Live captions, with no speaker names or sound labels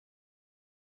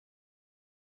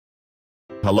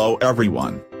Hello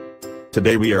everyone.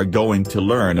 Today we are going to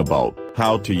learn about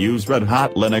how to use Red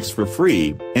Hat Linux for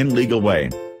free, in legal way.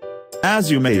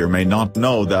 As you may or may not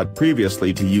know that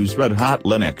previously to use Red Hat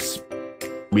Linux,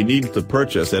 we need to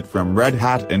purchase it from Red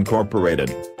Hat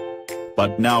Incorporated.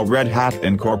 But now Red Hat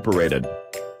Incorporated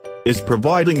is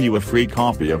providing you a free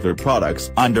copy of their products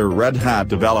under Red Hat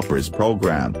Developers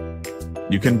Program.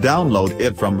 You can download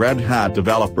it from Red Hat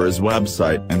Developers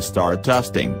website and start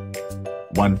testing.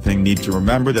 One thing need to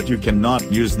remember that you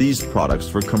cannot use these products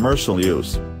for commercial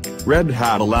use. Red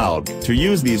Hat allowed to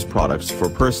use these products for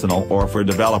personal or for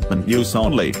development use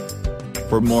only.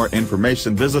 For more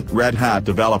information visit Red Hat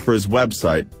Developers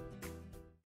website.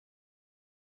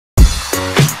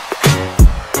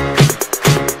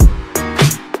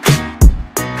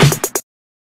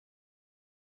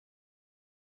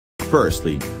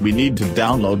 Firstly, we need to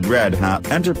download Red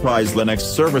Hat Enterprise Linux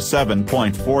Server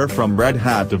 7.4 from Red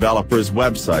Hat Developers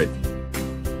website.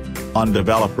 On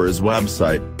Developers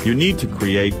website, you need to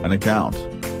create an account.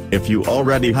 If you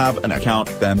already have an account,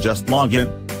 then just log in.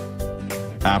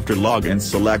 After login,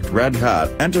 select Red Hat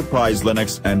Enterprise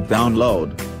Linux and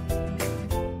download.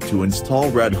 To install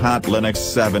Red Hat Linux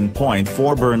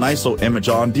 7.4, burn ISO image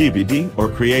on DVD or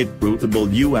create bootable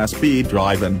USB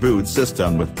drive and boot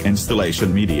system with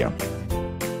installation media.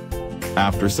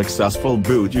 After successful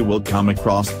boot, you will come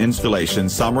across installation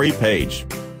summary page.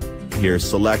 Here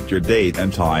select your date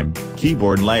and time,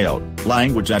 keyboard layout,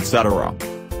 language, etc.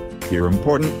 Here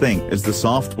important thing is the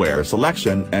software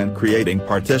selection and creating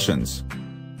partitions.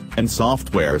 In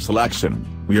software selection,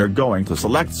 we are going to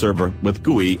select server with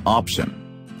GUI option,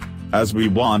 as we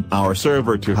want our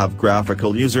server to have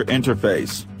graphical user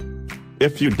interface.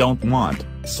 If you don't want,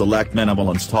 select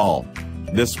minimal install.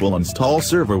 This will install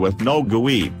server with no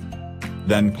GUI.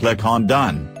 Then click on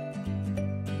done.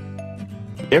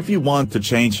 If you want to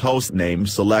change host name,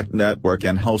 select network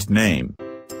and host name.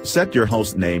 Set your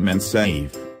host name and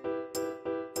save.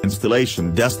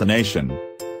 Installation destination.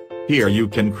 Here you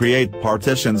can create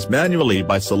partitions manually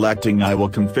by selecting I will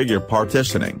configure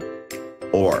partitioning,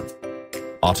 or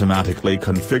automatically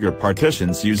configure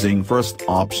partitions using first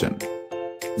option.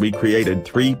 We created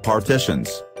 3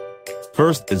 partitions.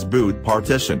 First is boot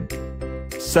partition.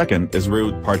 Second is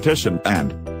root partition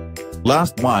and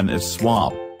last one is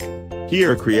swap.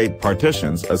 Here create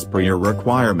partitions as per your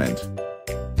requirement.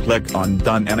 Click on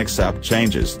done and accept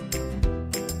changes.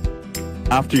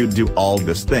 After you do all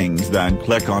these things, then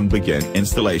click on begin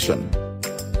installation.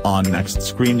 On next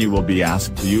screen you will be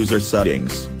asked to user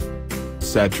settings.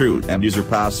 Set root and user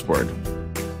password.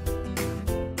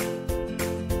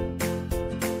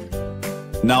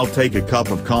 Now take a cup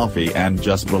of coffee and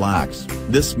just relax.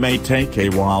 This may take a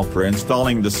while for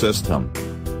installing the system.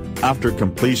 After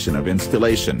completion of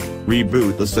installation,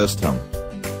 reboot the system.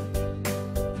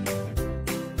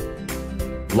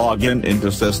 Log in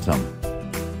into system.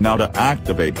 Now to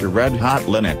activate your Red Hat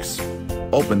Linux,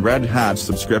 open Red Hat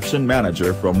Subscription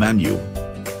Manager from menu.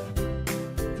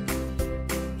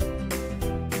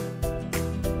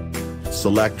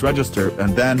 Select register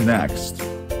and then next.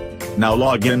 Now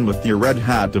log in with your Red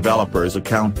Hat Developers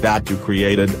account that you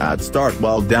created at start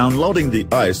while downloading the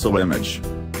ISO image.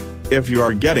 If you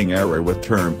are getting error with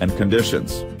term and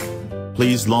conditions,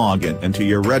 please log in into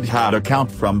your Red Hat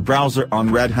account from browser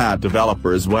on Red Hat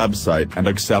Developers website and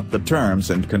accept the terms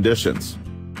and conditions.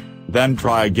 Then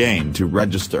try again to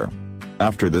register.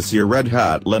 After this, your Red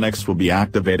Hat Linux will be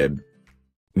activated.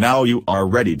 Now you are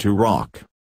ready to rock.